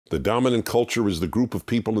The dominant culture is the group of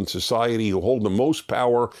people in society who hold the most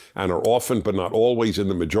power and are often, but not always, in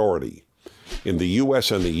the majority. In the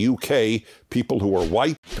US and the UK, people who are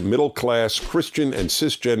white, middle class, Christian, and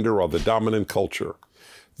cisgender are the dominant culture.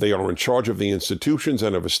 They are in charge of the institutions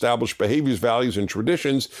and have established behaviors, values, and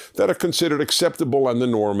traditions that are considered acceptable and the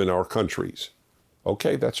norm in our countries.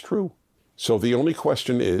 Okay, that's true. So the only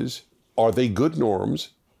question is, are they good norms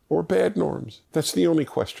or bad norms? That's the only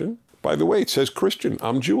question. By the way, it says Christian.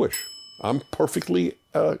 I'm Jewish. I'm perfectly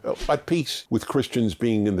at peace with Christians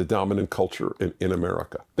being in the dominant culture in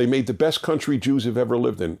America. They made the best country Jews have ever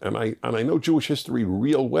lived in. And I know Jewish history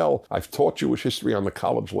real well. I've taught Jewish history on the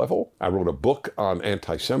college level. I wrote a book on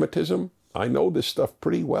anti-Semitism. I know this stuff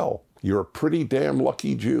pretty well. You're a pretty damn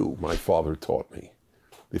lucky Jew, my father taught me,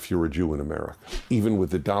 if you're a Jew in America. Even with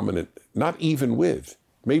the dominant, not even with,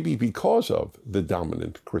 maybe because of the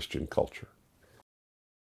dominant Christian culture.